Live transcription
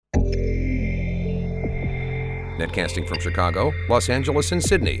Netcasting from Chicago, Los Angeles, and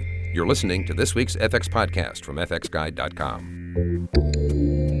Sydney, you're listening to this week's FX Podcast from fxguide.com.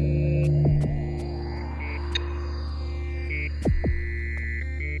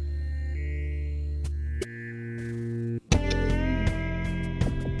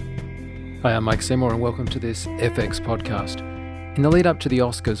 Hi, I'm Mike Seymour and welcome to this FX podcast. In the lead up to the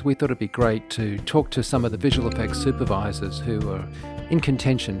Oscars, we thought it'd be great to talk to some of the visual effects supervisors who are in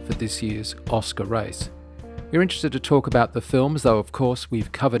contention for this year's Oscar race. We're interested to talk about the films, though of course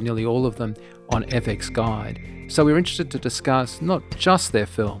we've covered nearly all of them on FX Guide. So we're interested to discuss not just their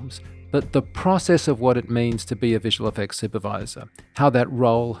films, but the process of what it means to be a visual effects supervisor, how that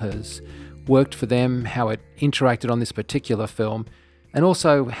role has worked for them, how it interacted on this particular film, and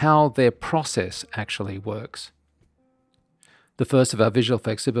also how their process actually works. The first of our visual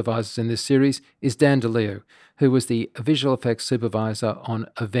effects supervisors in this series is Dan DeLeeuw, who was the visual effects supervisor on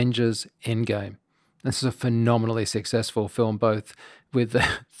Avengers Endgame. This is a phenomenally successful film, both with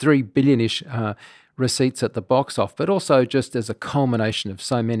 3 billion-ish receipts at the box office, but also just as a culmination of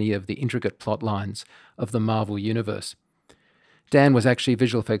so many of the intricate plot lines of the Marvel Universe. Dan was actually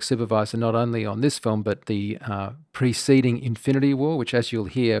visual effects supervisor not only on this film, but the preceding Infinity War, which, as you'll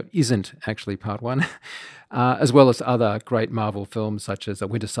hear, isn't actually part one, as well as other great Marvel films such as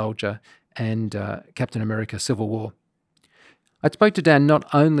Winter Soldier and Captain America Civil War. I spoke to Dan not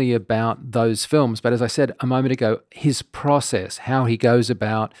only about those films, but as I said a moment ago, his process, how he goes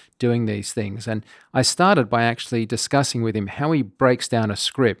about doing these things. And I started by actually discussing with him how he breaks down a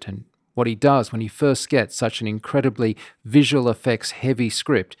script and what he does when he first gets such an incredibly visual effects heavy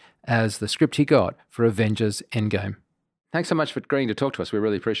script as the script he got for Avengers Endgame. Thanks so much for agreeing to talk to us. We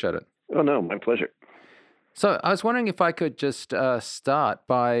really appreciate it. Oh, no, my pleasure. So I was wondering if I could just start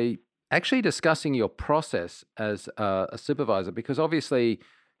by actually discussing your process as a supervisor, because obviously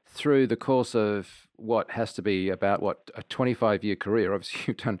through the course of what has to be about, a 25-year career, obviously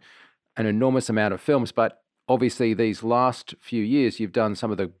you've done an enormous amount of films, but obviously these last few years you've done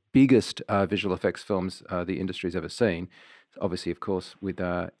some of the biggest visual effects films the industry's ever seen, obviously, of course, with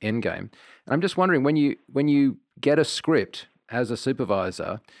Endgame. And I'm just wondering, when you get a script as a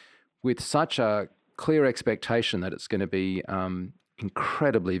supervisor with such a clear expectation that it's going to be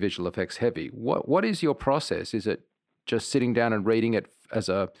incredibly visual effects heavy, what is your process? Is it just sitting down and reading it as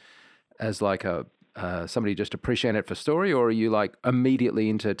somebody just appreciating it for story, or are you like immediately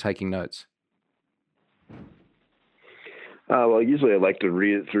into taking notes? Well, usually I like to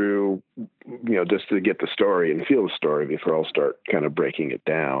read it through, just to get the story and feel the story before I'll start kind of breaking it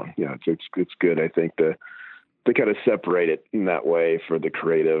down. It's good, I think, to kind of separate it in that way for the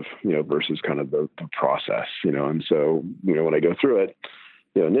creative, versus kind of the process, And so, when I go through it,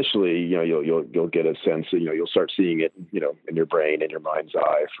 initially, you'll get a sense that, you'll start seeing it, in your brain, in your mind's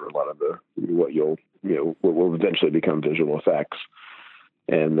eye for a lot of what will eventually become visual effects.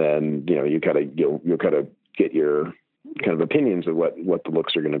 And then, you'll kind of get your kind of opinions of what the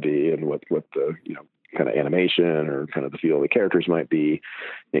looks are going to be and what the, kind of animation or kind of the feel of the characters might be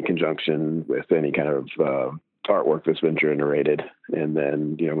in conjunction with any kind of artwork that's been generated. And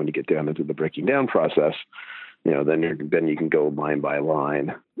then, when you get down into the breaking down process, then you can go line by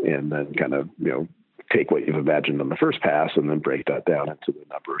line and then kind of, take what you've imagined on the first pass and then break that down into the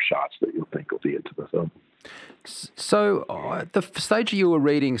number of shots that you think will be into the film. So the stage you were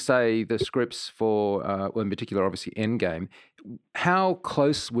reading, say, the scripts for, in particular, obviously, Endgame, how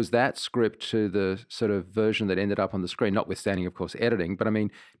close was that script to the sort of version that ended up on the screen, notwithstanding, of course, editing? But, I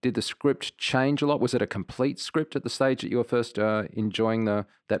mean, did the script change a lot? Was it a complete script at the stage that you were first enjoying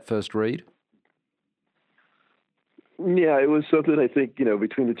that first read? Yeah, it was something, I think,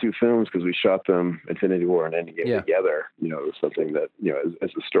 between the two films, because we shot them, Infinity War and Endgame together, it was something that,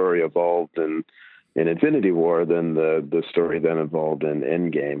 as the story evolved in Infinity War, then the story then evolved in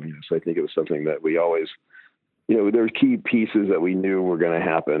Endgame. So I think it was something that we always, there were key pieces that we knew were going to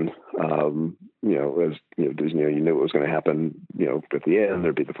happen. As Disney, you knew what was going to happen, at the end,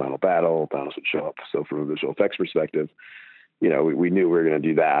 there'd be the final battle, Thanos would show up. So from a visual effects perspective, we knew we were going to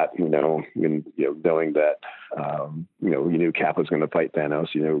do that, and, knowing that, you knew Cap was going to fight Thanos,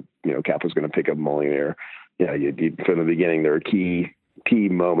 Cap was going to pick up Mjolnir. From the beginning, there were key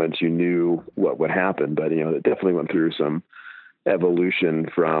moments, you knew what would happen, but, it definitely went through some evolution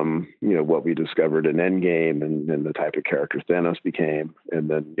from, what we discovered in Endgame and the type of character Thanos became,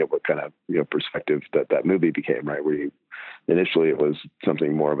 and then, what kind of, perspective that movie became, right? Where initially it was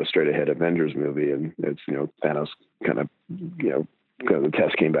something more of a straight ahead Avengers movie, and it's, Thanos kind of the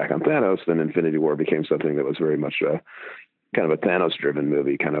test came back on Thanos. Then Infinity War became something that was very much a kind of a Thanos driven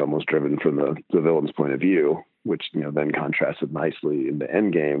movie, kind of almost driven from the villain's point of view, which, then contrasted nicely in the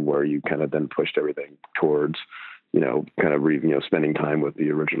Endgame, where you kind of then pushed everything towards, kind of spending time with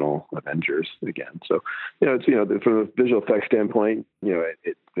the original Avengers again. So, it's, from a visual effects standpoint,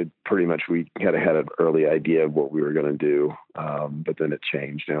 it pretty much, we had an early idea of what we were going to do. But then it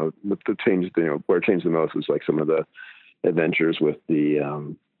changed, with the change, where it changed the most was like some of the adventures with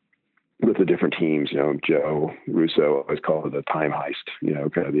the different teams. Joe Russo always called it a time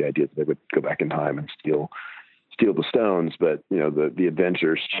heist, kind of the idea that they would go back in time and steal the stones, but the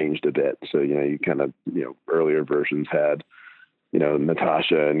adventures changed a bit. So you kind of earlier versions had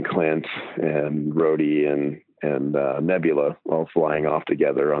Natasha and Clint and Rhodey and Nebula all flying off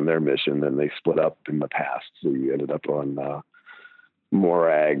together on their mission, and they split up in the past. So you ended up on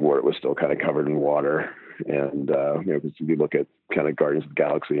Morag, where it was still kind of covered in water. And because if you look at kind of Guardians of the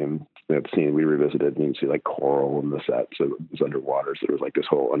Galaxy and the scene we revisited, and you can see like coral in the set, so it was underwater. So there was like this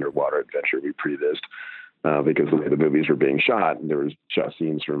whole underwater adventure we prevised. Because the way the movies were being shot, there was shot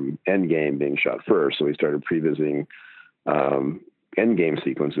scenes from Endgame being shot first. So we started pre-visiting Endgame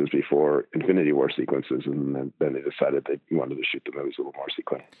sequences before Infinity War sequences, and then they decided they wanted to shoot the movies a little more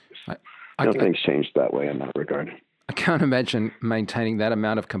sequentially. Things changed that way in that regard. I can't imagine maintaining that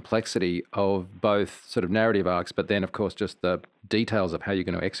amount of complexity of both sort of narrative arcs, but then, of course, just the details of how you're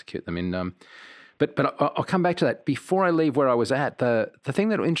going to execute them in. But I'll come back to that. Before I leave where I was at, the thing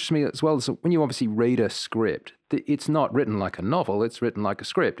that interests me as well is when you obviously read a script, it's not written like a novel, it's written like a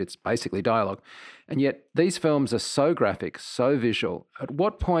script. It's basically dialogue. And yet these films are so graphic, so visual. At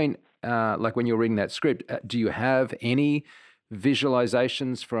what point, like when you're reading that script, do you have any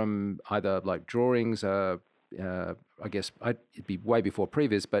visualizations from either like drawings, I guess it'd be way before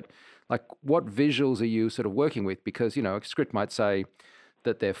previs, but like what visuals are you sort of working with? Because, a script might say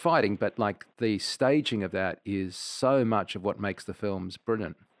that they're fighting, but like the staging of that is so much of what makes the films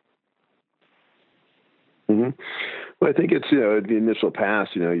brilliant. Mm-hmm. Well, I think it's, the initial pass,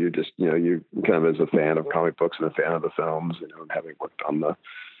 you're just, you kind of as a fan of comic books and a fan of the films, having worked on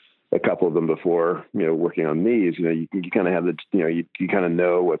a couple of them before, working on these, you kind of have the, you kind of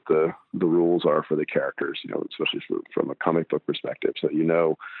know what the rules are for the characters, especially from a comic book perspective. So,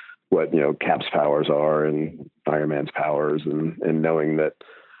 what, Cap's powers are and Iron Man's powers, and knowing that,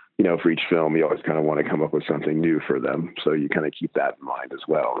 for each film, you always kind of want to come up with something new for them. So you kind of keep that in mind as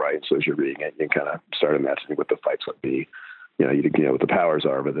well, right? So as you're reading it, you kind of start imagining what the fights would be, you know what the powers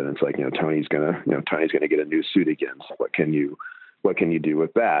are, but then it's like, Tony's gonna get a new suit again. So what can you do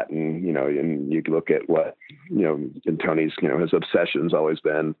with that? And, and you look at what, and Tony's, his obsession's always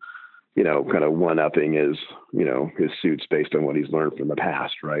been, kind of one-upping his suits based on what he's learned from the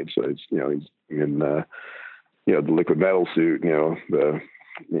past, right? So it's, he's in the liquid metal suit,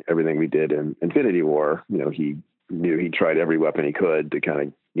 everything we did in Infinity War, he knew he tried every weapon he could to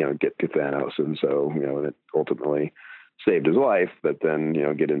kind of, get to Thanos. And so, it ultimately saved his life. But then,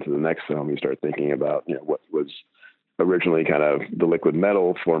 get into the next film, you start thinking about, what was originally kind of the liquid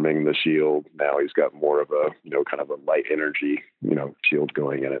metal forming the shield. Now he's got more of a, kind of a light energy, shield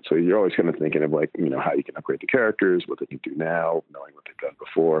going in it. So you're always kind of thinking of like, how you can upgrade the characters, what they can do now, knowing what they've done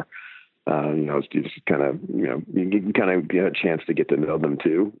before. It's just kind of, you kind of get a chance to get to know them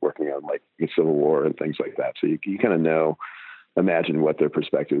too, working on like Civil War and things like that. So you kind of imagine what their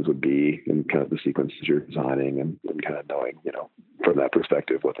perspectives would be and kind of the sequences you're designing and kind of knowing, from that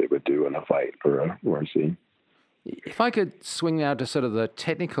perspective, what they would do in a fight or a scene. If I could swing now to sort of the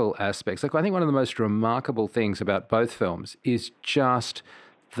technical aspects, like I think one of the most remarkable things about both films is just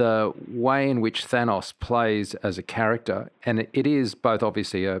the way in which Thanos plays as a character. And it is both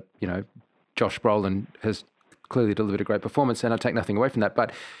obviously Josh Brolin has clearly delivered a great performance, and I take nothing away from that.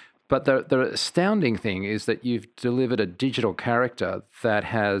 But the astounding thing is that you've delivered a digital character that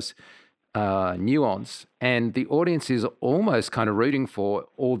has nuance, and the audience is almost kind of rooting for,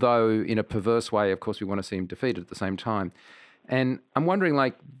 although in a perverse way, of course, we want to see him defeated at the same time. And I'm wondering,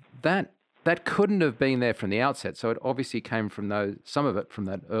 like, that couldn't have been there from the outset. So it obviously came from some of it from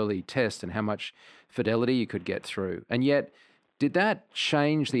that early test and how much fidelity you could get through. And yet, did that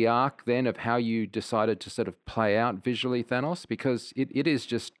change the arc then of how you decided to sort of play out visually Thanos? Because it is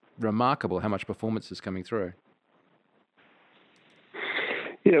just remarkable how much performance is coming through.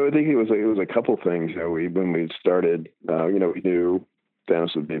 I think it was a couple things. When we started, we knew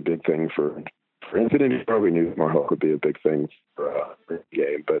Thanos would be a big thing for Infinity War. We knew More Hulk would be a big thing for the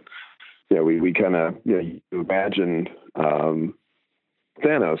game. But we kind of you imagined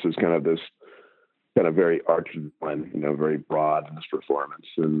Thanos as kind of this kind of very arch one, very broad in his performance.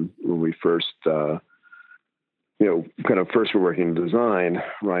 And when we first first we're working in design,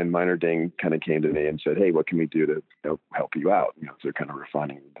 Ryan Meinerding kind of came to me and said, "Hey, what can we do to help you out?" So they're kind of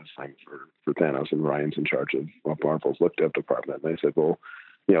refining the design for Thanos, and Ryan's in charge of Marvel's look dev department. And I said, "Well,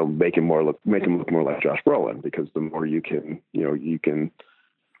 make him look more like Josh Brolin, because the more you can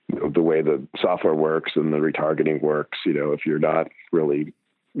the way the software works and the retargeting works, if you're not really,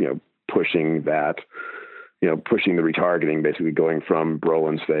 pushing that, pushing the retargeting, basically going from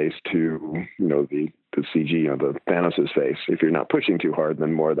Brolin's face to, the CG, the Thanos' face. If you're not pushing too hard,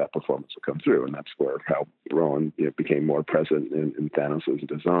 then more of that performance will come through. And that's how Brolin became more present in Thanos'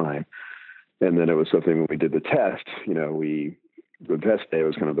 design. And then it was something when we did the test, the test day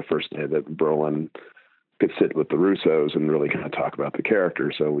was kind of the first day that Brolin could sit with the Russos and really kind of talk about the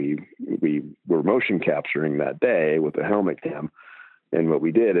character. So we were motion capturing that day with the helmet cam. And what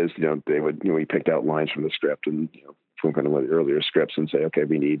we did is, we picked out lines from the script and, from kind of one of the earlier scripts and say, okay,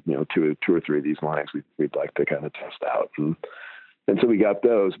 we need, two or three of these lines we'd like to kind of test out. And so we got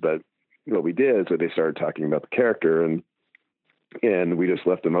those, but what we did is that they started talking about the character, and we just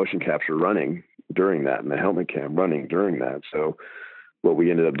left the motion capture running during that and the helmet cam running during that. So what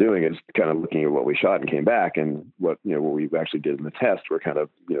we ended up doing is kind of looking at what we shot and came back, and what we actually did in the test were kind of,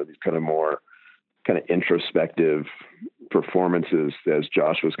 these kind of more kind of introspective performances as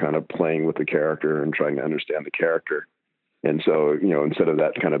Josh was kind of playing with the character and trying to understand the character. And so, instead of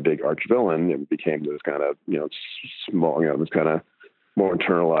that kind of big arch villain, it became this kind of, small, this kind of more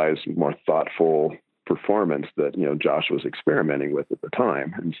internalized, more thoughtful performance that, Josh was experimenting with at the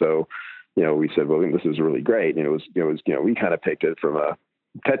time. And so, we said, well, this is really great. And it was, we kind of picked it from a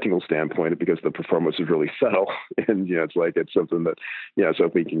technical standpoint because the performance was really subtle. And, it's something that, so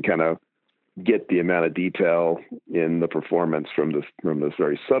if we can kind of get the amount of detail in the performance from this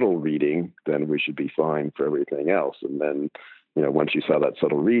very subtle reading, then we should be fine for everything else. And then, once you saw that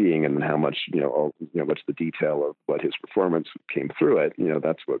subtle reading and how much, what's the detail of what his performance came through it,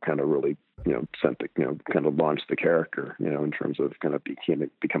 that's what kind of really, sent the, kind of launched the character, in terms of kind of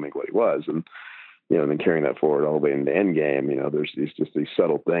becoming what he was. And, then carrying that forward all the way into Endgame, there's these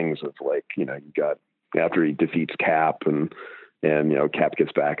subtle things of like, you got after he defeats Cap and Cap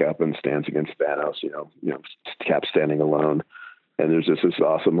gets back up and stands against Thanos, Cap standing alone. And there's just this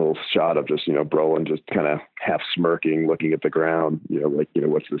awesome little shot of just, Brolin just kind of half smirking, looking at the ground,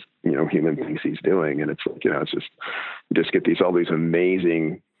 what's this, human thinks he's doing. And it's like, it's just, you just get all these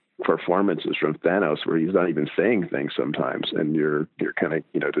amazing performances from Thanos where he's not even saying things sometimes. And you're kind of,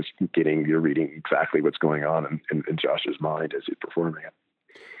 you're reading exactly what's going on in Josh's mind as he's performing it.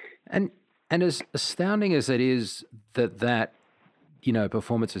 And as astounding as it is that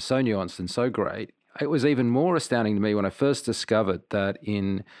performance is so nuanced and so great, it was even more astounding to me when I first discovered that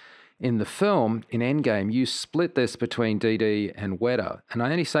in the film, in Endgame, you split this between DD and Weta. And I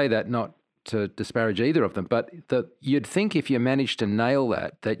only say that not to disparage either of them, but that you'd think if you managed to nail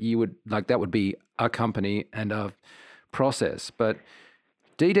that you would, that would be a company and a process. But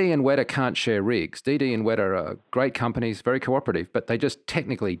DD and Weta can't share rigs. DD and Weta are great companies, very cooperative, but they just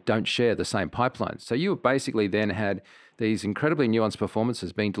technically don't share the same pipeline. So you basically then had these incredibly nuanced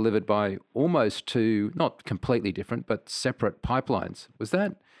performances being delivered by almost two, not completely different, but separate pipelines. Was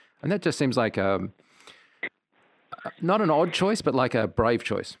that? And that just seems like not an odd choice, but like a brave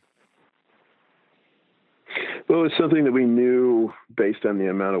choice. Well, it was something that we knew based on the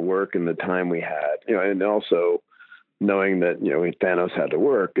amount of work and the time we had, and also knowing that, Thanos had to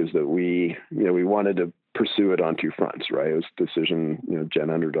work, is that we wanted to pursue it on two fronts, right? It was a decision, Jen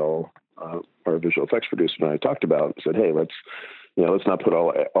Underdahl, our visual effects producer, and I talked about, said, hey, let's not put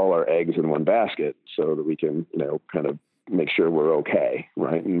all our eggs in one basket so that we can, kind of make sure we're okay,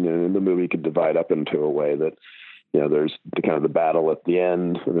 right? And the movie could divide up into a way that, there's the kind of the battle at the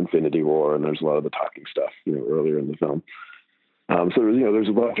end of Infinity War, and there's a lot of the talking stuff, earlier in the film. So, there's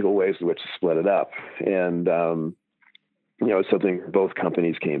logical ways in which to split it up. And, it's something both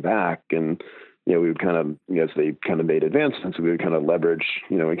companies came back and, we would kind of, as they kind of made advancements, we would kind of leverage,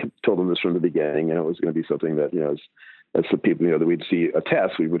 we told them this from the beginning, it was going to be something that, as the people, that we'd see a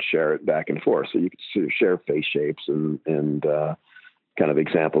test, we would share it back and forth. So you could sort of share face shapes and kind of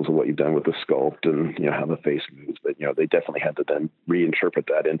examples of what you've done with the sculpt and, how the face moves. But, they definitely had to then reinterpret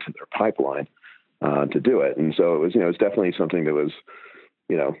that into their pipeline to do it. And so it was, it's definitely something that was,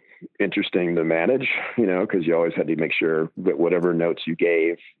 interesting to manage, because you always had to make sure that whatever notes you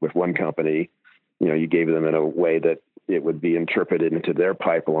gave with one company, you gave them in a way that it would be interpreted into their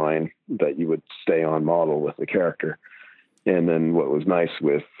pipeline, that you would stay on model with the character. And then what was nice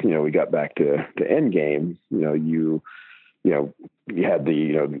with, we got back to Endgame, you had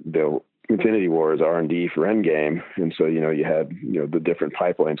the Infinity War as R&D for Endgame. And so, you had, the different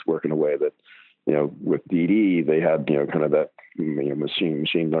pipelines work in a way that, with DD, they had, kind of that,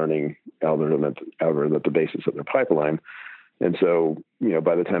 machine learning algorithm at the basis of their pipeline. And so,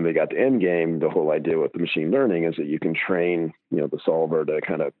 by the time they got to Endgame, the whole idea with the machine learning is that you can train, the solver to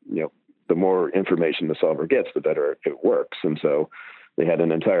kind of, the more information the solver gets, the better it works. And so they had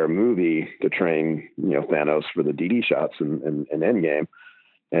an entire movie to train, Thanos for the DD shots in Endgame.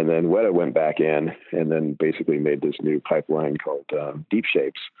 And then Weta went back in and then basically made this new pipeline called Deep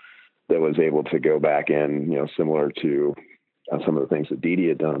Shapes that was able to go back in, similar to some of the things that DD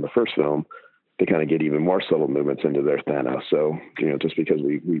had done in the first film, to kind of get even more subtle movements into their Thanos. So, just because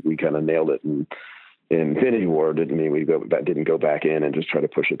we kind of nailed it in Infinity War didn't mean we didn't go back in and just try to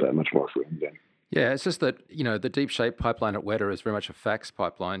push it that much more for them. Yeah, it's just that, the deep shape pipeline at Weta is very much a fax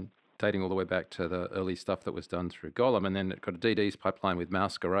pipeline, dating all the way back to the early stuff that was done through Golem. And then it got a DD's pipeline with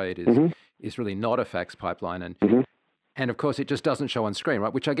Masquerade is really not a fax pipeline. And of course, it just doesn't show on screen,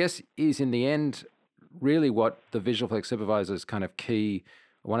 right? Which I guess is in the end really what the visual effects supervisor's kind of key,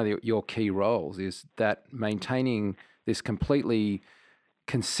 one of your key roles is that maintaining this completely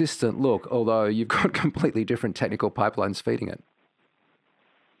consistent look, although you've got completely different technical pipelines feeding it.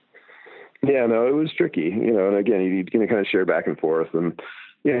 Yeah, no, it was tricky, and again, you kind of share back and forth and,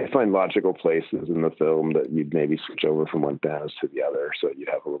 find logical places in the film that you'd maybe switch over from one Thanos to the other. So you'd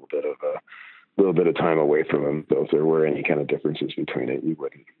have a little bit of time away from them. So if there were any kind of differences between it, you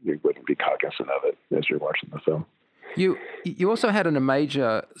wouldn't be cognizant of it as you're watching the film. You also had a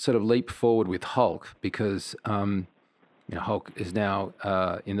major sort of leap forward with Hulk because Hulk is now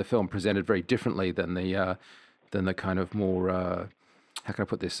in the film presented very differently than the kind of more how can I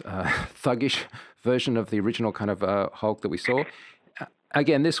put this thuggish version of the original kind of Hulk that we saw.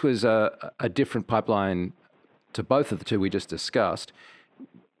 Again, this was a different pipeline to both of the two we just discussed.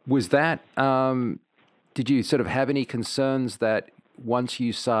 Was that? Did you sort of have any concerns that once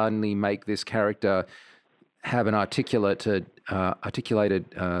you suddenly make this character have an articulated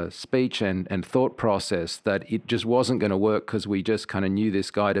speech and thought process, that it just wasn't going to work because we just kind of knew this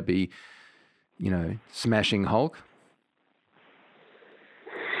guy to be, smashing Hulk?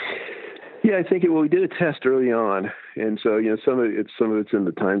 Yeah, I think we did a test early on, and so some of it's in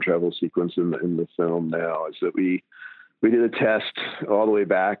the time travel sequence in the film now. Is that we did a test all the way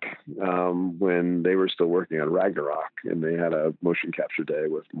back when they were still working on Ragnarok, and they had a motion capture day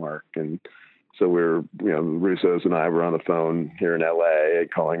with Mark, and so we're Russos and I were on the phone here in LA,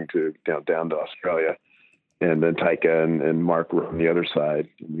 calling to down to Australia, and then Taika and Mark were on the other side.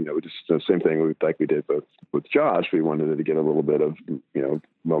 Just the same thing like we did with Josh. We wanted to get a little bit of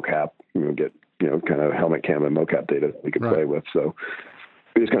mocap, get kind of helmet cam and mocap data that we could play with. So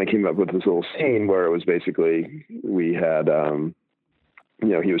we just kind of came up with this little scene where it was basically we had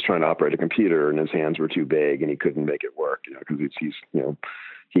he was trying to operate a computer and his hands were too big and he couldn't make it work, because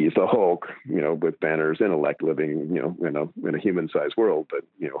he's the Hulk, with Banner's intellect living, in a human-sized world, but,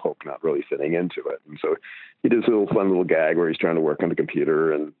 Hulk not really fitting into it. And so he does a fun little gag where he's trying to work on the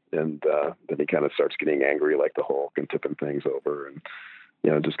computer and then he kind of starts getting angry like the Hulk and tipping things over and,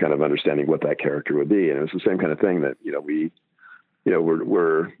 just kind of understanding what that character would be. And it was the same kind of thing that,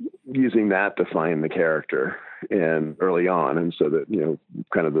 we're using that to find the character and early on. And so that,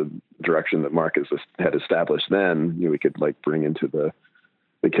 kind of the direction that Mark had established then, we could bring into the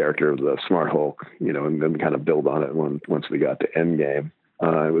character of the Smart Hulk, and then kind of build on it once we got to Endgame.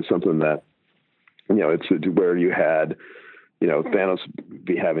 It was something that, it's where you had, Thanos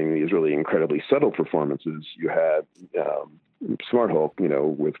be having these really incredibly subtle performances. You had Smart Hulk,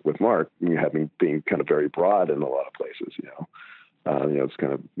 with Mark, being kind of very broad in a lot of places, it's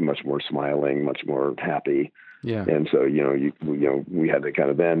kind of much more smiling, much more happy. Yeah. And so, we had to kind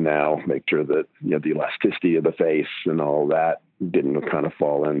of then now make sure that, the elasticity of the face and all that didn't kind of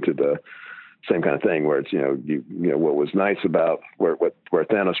fall into the same kind of thing where it's, what was nice about where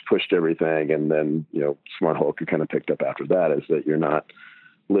Thanos pushed everything and then, Smart Hulk kind of picked up after that is that you're not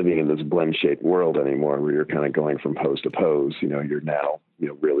living in this blend shaped world anymore where you're kind of going from pose to pose. You're now,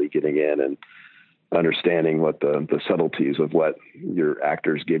 really getting in and understanding what the subtleties of what your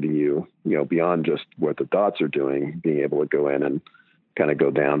actor's giving you, beyond just what the dots are doing, being able to go in and kind of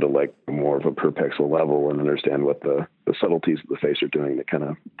go down to more of a per pixel level and understand what the subtleties of the face are doing that kind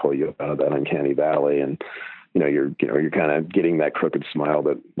of pull you out of that uncanny valley. And, you're kind of getting that crooked smile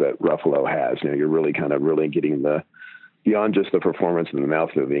that Ruffalo has. You're really kind of really getting beyond just the performance and the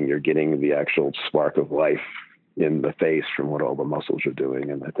mouth moving, you're getting the actual spark of life in the face from what all the muscles are doing.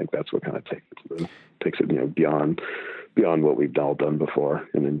 And I think that's what kind of takes it beyond what we've all done before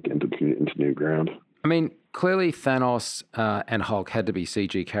and into new ground. I mean, clearly Thanos and Hulk had to be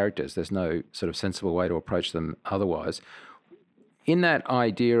CG characters. There's no sort of sensible way to approach them otherwise. In that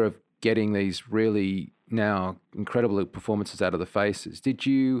idea of getting these really now incredible performances out of the faces, did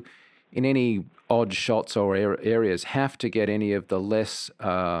you in any odd shots or areas have to get any of the less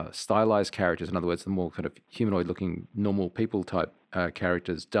stylized characters, in other words, the more kind of humanoid-looking, normal people-type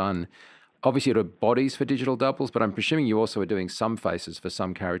characters done. Obviously, you have bodies for digital doubles, but I'm presuming you also are doing some faces for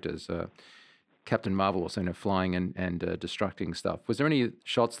some characters. Captain Marvel also, flying and destructing stuff. Was there any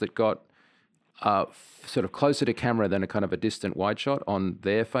shots that got sort of closer to camera than a kind of a distant wide shot on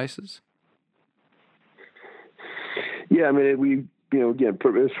their faces? Yeah, I mean, again,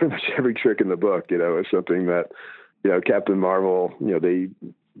 it's pretty much every trick in the book, is something that, Captain Marvel, because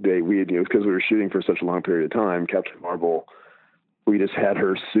we were shooting for such a long period of time, Captain Marvel, we just had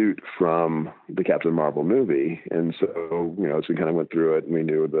her suit from the Captain Marvel movie. And so, as we kind of went through it, and we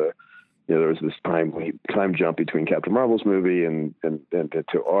knew there was this time jump between Captain Marvel's movie and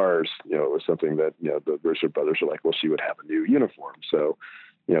to ours, it was something that, the Russo brothers were like, well, she would have a new uniform. So,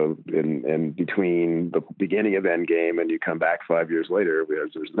 and between the beginning of Endgame and you come back 5 years later,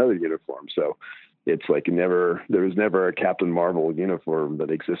 there's another uniform. So it's like there was never a Captain Marvel uniform that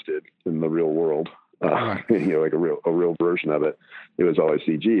existed in the real world. Like a real version of it. It was always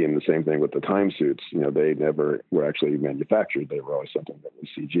CG, and the same thing with the time suits. They never were actually manufactured. They were always something that was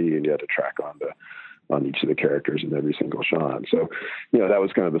CG, and you had to track on each of the characters in every single shot. So, that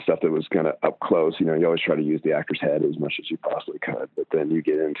was kind of the stuff that was kind of up close. You always try to use the actor's head as much as you possibly could, but then you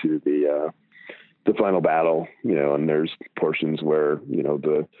get into the final battle, and there's portions where,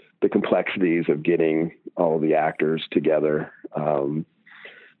 the complexities of getting all of the actors together.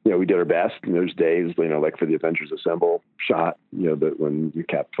 We did our best, and there's days, like for the Avengers Assemble shot, that when your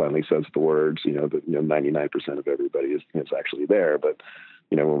Cap finally says the words, that 99% of everybody is actually there. But,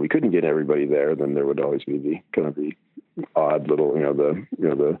 when we couldn't get everybody there, then there would always be the odd little, the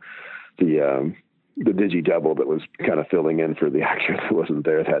digi double that was kind of filling in for the actor that wasn't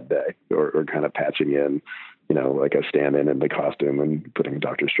there that day, or kind of patching in, like a stand-in in the costume and putting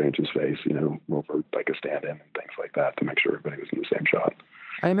Doctor Strange's face, over like a stand-in and things like that to make sure everybody was in the same shot.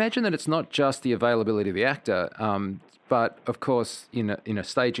 I imagine that it's not just the availability of the actor, but of course, in a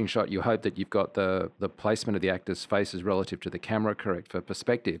staging shot, you hope that you've got the placement of the actor's faces relative to the camera correct for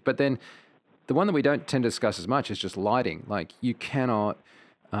perspective. But then the one that we don't tend to discuss as much is just lighting. Like, you cannot,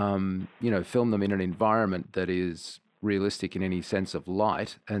 film them in an environment that is realistic in any sense of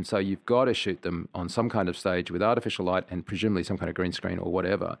light. And so you've got to shoot them on some kind of stage with artificial light and presumably some kind of green screen or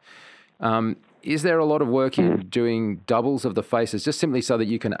whatever. Is there a lot of work in doing doubles of the faces just simply so that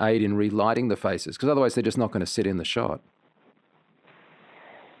you can aid in relighting the faces? Because otherwise they're just not going to sit in the shot.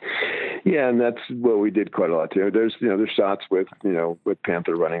 Yeah, and that's what we did quite a lot too. There's shots with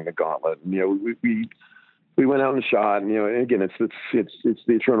Panther running the gauntlet. We went out and shot, and again, it's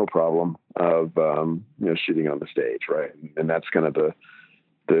the eternal problem of shooting on the stage, right? And that's kind of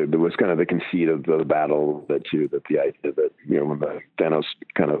there was kind of the conceit of the battle that the idea that, when the Thanos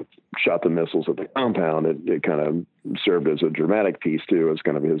kind of shot the missiles at the compound, it kind of served as a dramatic piece too, as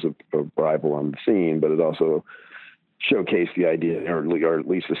kind of his arrival on the scene, but it also showcased the idea, or at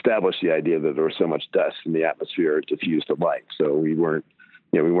least established the idea that there was so much dust in the atmosphere it diffused the light. So we weren't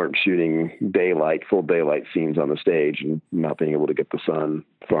shooting full daylight scenes on the stage and not being able to get the sun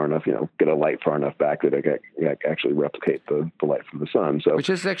far enough, get a light far enough back that it could actually replicate the light from the sun. So, which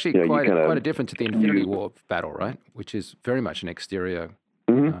is actually quite a different to the Infinity War battle, right? Which is very much an exterior.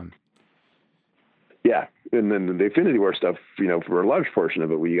 Mm-hmm. Yeah. And then the Infinity War stuff, for a large portion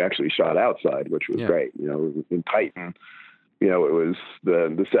of it, we actually shot outside, which was great. In Titan, it was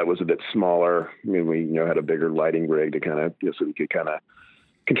the set was a bit smaller. I mean, we, had a bigger lighting rig to kind of, so we could kind of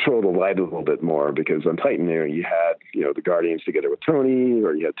control the light a little bit more, because on Titan there you had, the Guardians together with Tony,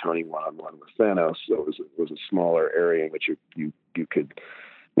 or you had Tony one-on-one with Thanos. So it was a smaller area in which you could,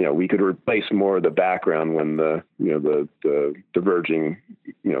 we could replace more of the background when the diverging,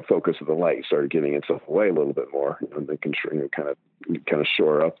 focus of the light started giving itself away a little bit more, and they can kind of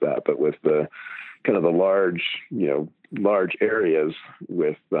shore up that. But with the kind of the large areas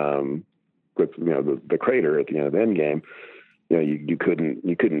with the crater at the end of Endgame, you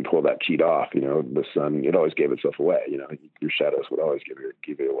couldn't pull that cheat off. The sun, it always gave itself away. Your shadows would always give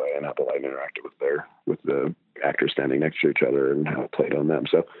it away, and how the light interacted with the actors standing next to each other and how it played on them.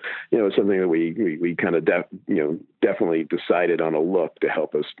 So, it's something that we kind of definitely decided on a look to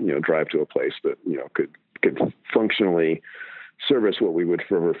help us drive to a place that could functionally service what we would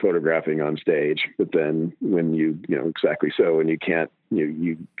for photographing on stage. But then when exactly so, and you can't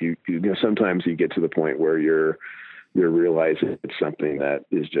sometimes you get to the point where you're realizing it's something that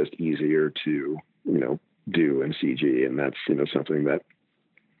is just easier to, do in CG. And that's, something that,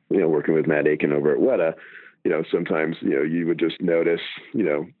 working with Matt Aiken over at Weta, sometimes, you would just notice,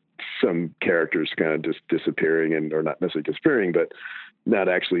 some characters kind of just disappearing or not necessarily disappearing, but, not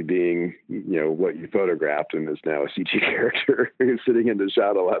actually being, what you photographed, and is now a CG character who's sitting in the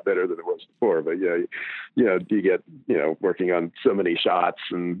shot a lot better than it was before. But you get, working on so many shots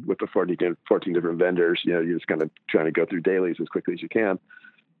and with the 14 different vendors, you're just kind of trying to go through dailies as quickly as you can,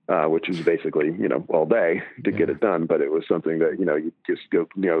 which is basically, all day to get it done. But it was something that, you just go,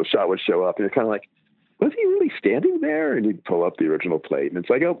 the shot would show up and you're kind of like, was he really standing there? And you'd pull up the original plate and it's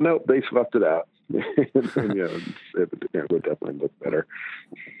like, oh, no, they swapped it out. It would definitely look better.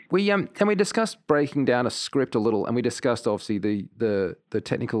 We discussed breaking down a script a little, and we discussed obviously the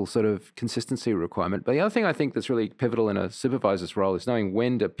technical sort of consistency requirement. But the other thing I think that's really pivotal in a supervisor's role is knowing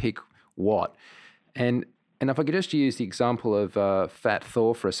when to pick what. And if I could just use the example of Fat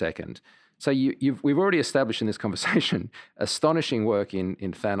Thor for a second. So we've already established in this conversation astonishing work in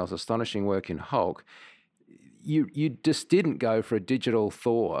Thanos, astonishing work in Hulk. You just didn't go for a digital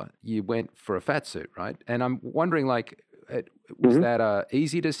Thor. You went for a fat suit, right? And I'm wondering, was that a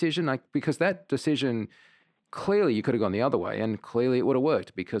easy decision? Because that decision, clearly you could have gone the other way, and clearly it would have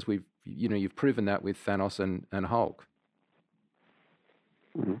worked because you've proven that with Thanos and Hulk.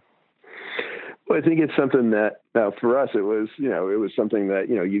 Mm-hmm. Well, I think it's something that for us it was something that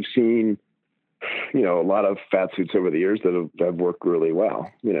you've seen a lot of fat suits over the years that have worked really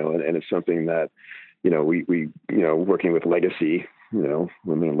well, and it's something that we working with Legacy,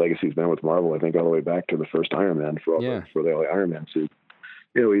 Legacy's been with Marvel, I think, all the way back to the first Iron Man for the Iron Man suit.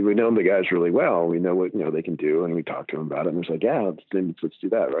 We know the guys really well. We know what, they can do, and we talk to them about it. And it's like, yeah, let's do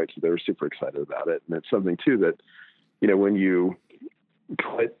that. Right. So they were super excited about it. And it's something too that, when you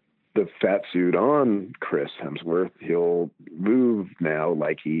put the fat suit on Chris Hemsworth, he'll move now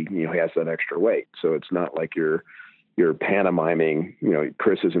like he has that extra weight. So it's not like you're pantomiming,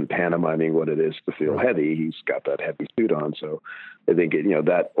 Chris isn't pantomiming what it is to feel heavy. He's got that heavy suit on. So I think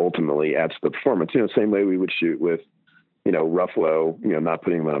that ultimately adds to the performance, same way we would shoot with, Ruffalo, not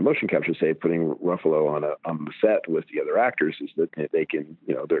putting him on a motion capture, say putting Ruffalo on the set with the other actors, is that they can,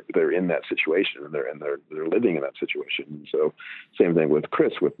 they're in that situation and they're living in that situation. And so same thing with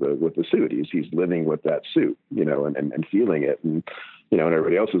Chris with the suit. He's living with that suit, and feeling it, and and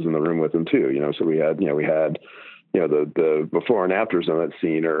everybody else is in the room with him too. So we had the before and afters on that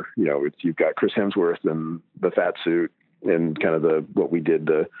scene are, you've got Chris Hemsworth and the fat suit, and kind of what we did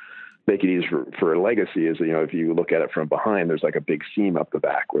to make it easy for Legacy is, if you look at it from behind, there's like a big seam up the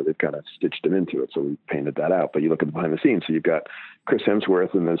back where they've kind of stitched him into it. So we painted that out, but you look at the behind the scenes. So you've got Chris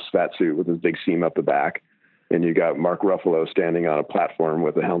Hemsworth in this fat suit with his big seam up the back. And you got Mark Ruffalo standing on a platform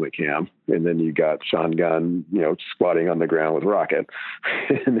with a helmet cam. And then you got Sean Gunn, squatting on the ground with Rocket.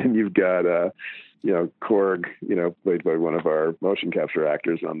 And then you've got, Korg, played by one of our motion capture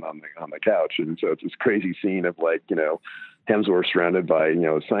actors on the couch. And so it's this crazy scene of Hemsworth surrounded by,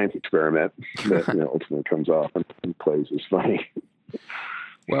 a science experiment that, ultimately comes off and plays as funny.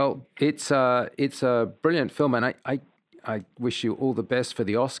 Well, it's a brilliant film, and I wish you all the best for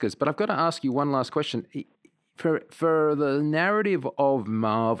the Oscars. But I've got to ask you one last question. For the narrative of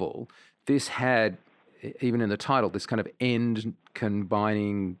Marvel, this had, even in the title, this kind of end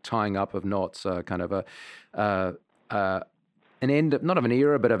combining, tying up of knots, kind of an end, not of an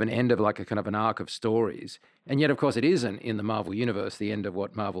era, but of an end of like a kind of an arc of stories. And yet, of course, it isn't in the Marvel universe, the end of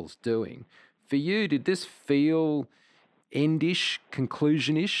what Marvel's doing. For you, did this feel endish,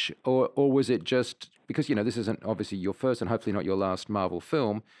 conclusion-ish, or was it just, because, this isn't obviously your first and hopefully not your last Marvel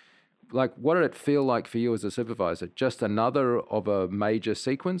film, what did it feel like for you as a supervisor? Just another of a major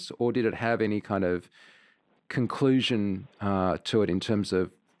sequence, or did it have any kind of conclusion to it in terms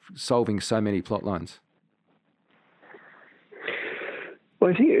of solving so many plot lines?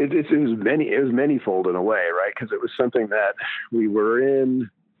 Well, I think it was manyfold in a way, right? Because it was something that we were in.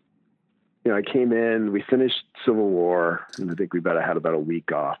 I came in, we finished Civil War, and I think we had about a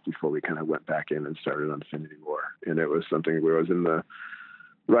week off before we kind of went back in and started on Infinity War. And it was something where I was in the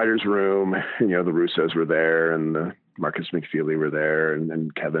writer's room, the Russos were there, and Marcus McFeely were there,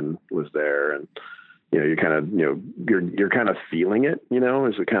 and Kevin was there, and you kind of you're kind of feeling it,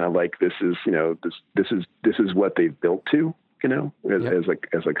 is it kind of like this is what they've built to,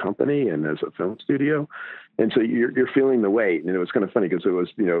 as a company and as a film studio, and so you're feeling the weight. And it was kind of funny because it was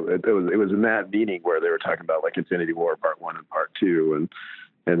it was in that meeting where they were talking about Infinity War Part 1 and Part 2,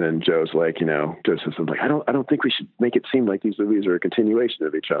 and then Joe's like, Joe says something like, I don't think we should make it seem like these movies are a continuation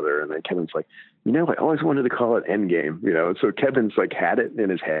of each other. And then Kevin's like, I always wanted to call it Endgame, So Kevin's had it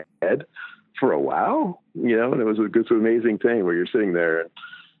in his head for a while, and it was this amazing thing where you're sitting there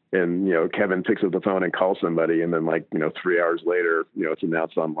And, Kevin picks up the phone and calls somebody, and then 3 hours later, it's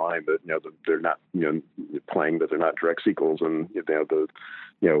announced online that, that they're not, playing, that they're not direct sequels. And,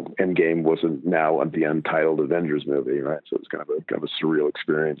 Endgame wasn't now the untitled Avengers movie, right? So it's kind of a surreal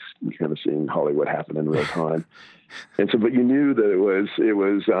experience, kind of seeing Hollywood happen in real time. And so, but you knew that it was,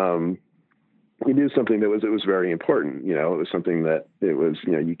 you knew something that it was very important. It was something that it was,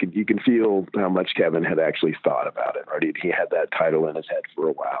 you can feel how much Kevin had actually thought about it, right? He had that title in his head for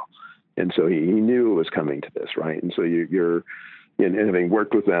a while. And so he knew it was coming to this, right? And so you're and having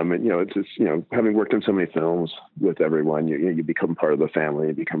worked with them, and, it's just, having worked in so many films with everyone, you become part of the family,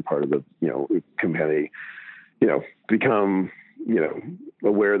 you become part of the, community, become,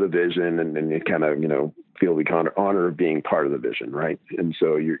 aware of the vision, and you kind of, feel the honor of being part of the vision, right? And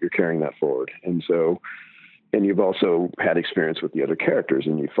so you're carrying that forward. And so, and you've also had experience with the other characters,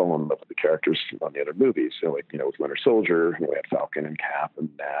 and you fall in love with the characters on the other movies. So with Winter Soldier, we had Falcon and Cap and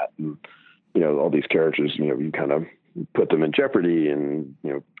Nat, and, all these characters, you kind of put them in jeopardy and,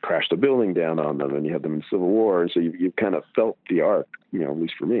 crash the building down on them, and you had them in Civil War. And so you kind of felt the arc, at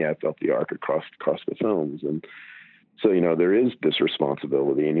least for me, I felt the arc across the films. And so, there is this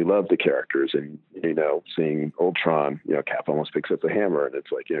responsibility, and you love the characters, and, seeing Ultron, Cap almost picks up the hammer, and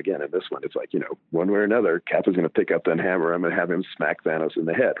it's like, again, in this one, it's like, one way or another, Cap is going to pick up that hammer. I'm going to have him smack Thanos in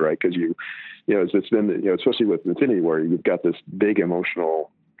the head, right? Because it's been, especially with Infinity War, you've got this big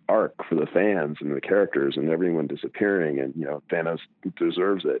emotional arc for the fans and the characters and everyone disappearing, and, Thanos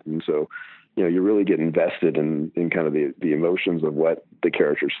deserves it. And so, you really get invested in kind of the emotions of what the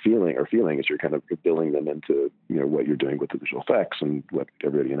characters are feeling as you're kind of building them into, what you're doing with the visual effects and what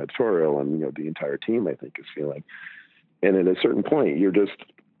everybody in editorial and, the entire team, I think, is feeling. And at a certain point, you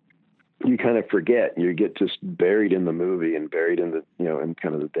kind of forget, you get just buried in the movie and buried in the, in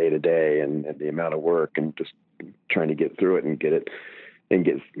kind of the day to day and the amount of work and just trying to get through it and get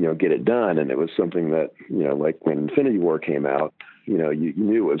it done. And it was something that, like when Infinity War came out, you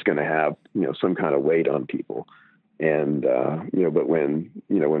knew it was going to have, some kind of weight on people. And, but when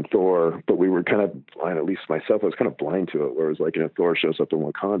Thor, but we were kind of blind, at least myself, I was kind of blind to it, where it was like, Thor shows up in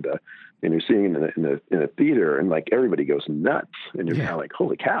Wakanda and you're seeing it in a theater, and like everybody goes nuts, and you're kind of like,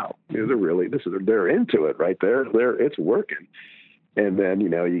 holy cow, they're into it right there. It's working. And then,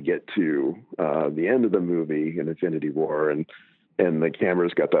 you get to the end of the movie in Infinity War, and the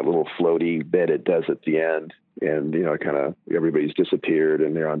camera's got that little floaty bit it does at the end. And, kind of everybody's disappeared,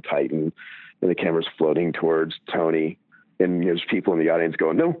 and they're on Titan, and the camera's floating towards Tony, and there's people in the audience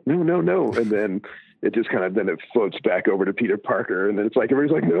going, no. And then it just kind of, then it floats back over to Peter Parker. And then it's like,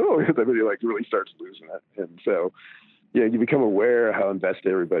 everybody's like, no, everybody really starts losing it. And so, you become aware of how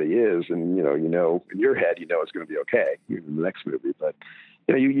invested everybody is. And, in your head, it's going to be okay in the next movie, but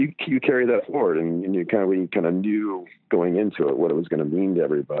you carry that forward, and we kind of knew going into it what it was going to mean to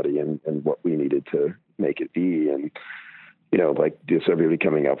everybody, and what we needed to make it be. And, like just everybody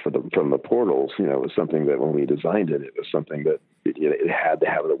coming out from the portals, it was something that when we designed it, it was something that it had to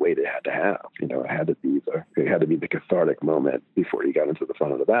have the weight it had to have. It had to be the cathartic moment before you got into the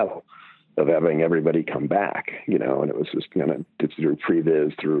fun of the battle, of having everybody come back, and it was just it's through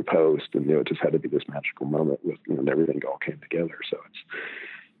previs, through post, and it just had to be this magical moment with everything all came together. So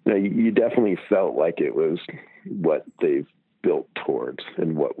it's you definitely felt like it was what they've built towards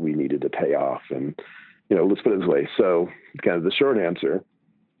and what we needed to pay off. And let's put it this way. So kind of the short answer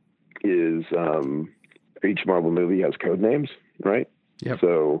is each Marvel movie has code names, right? Yep.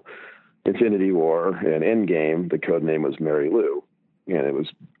 So Infinity War and Endgame, the code name was Mary Lou. And it was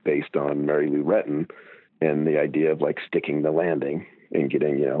based on Mary Lou Retton and the idea of like sticking the landing and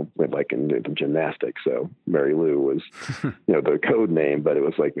getting, like in the gymnastics. So Mary Lou was, the code name, but it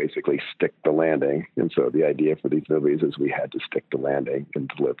was like basically stick the landing. And so the idea for these movies is we had to stick the landing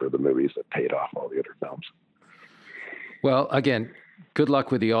and deliver the movies that paid off all the other films. Well, again, good luck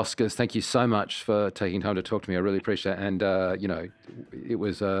with the Oscars. Thank you so much for taking time to talk to me. I really appreciate it. And, it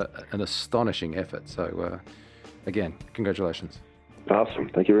was an astonishing effort. So, again, congratulations. Awesome.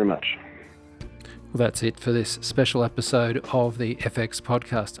 Thank you very much. Well, that's it for this special episode of the FX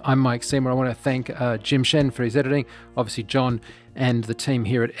podcast. I'm Mike Seymour. I want to thank Jim Shen for his editing, obviously John and the team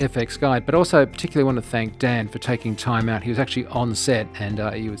here at FX Guide, but also particularly want to thank Dan for taking time out. He was actually on set, and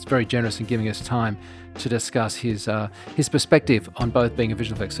he was very generous in giving us time to discuss his perspective on both being a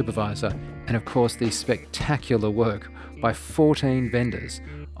visual effects supervisor and, of course, the spectacular work by 14 vendors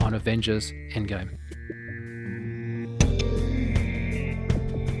on Avengers Endgame.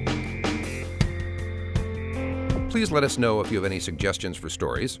 Please let us know if you have any suggestions for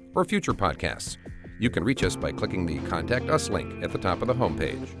stories or future podcasts. You can reach us by clicking the Contact Us link at the top of the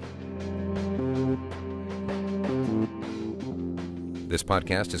homepage. This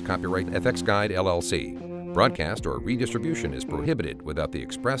podcast is copyright FX Guide, LLC. Broadcast or redistribution is prohibited without the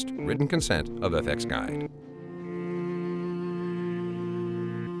expressed written consent of FX Guide.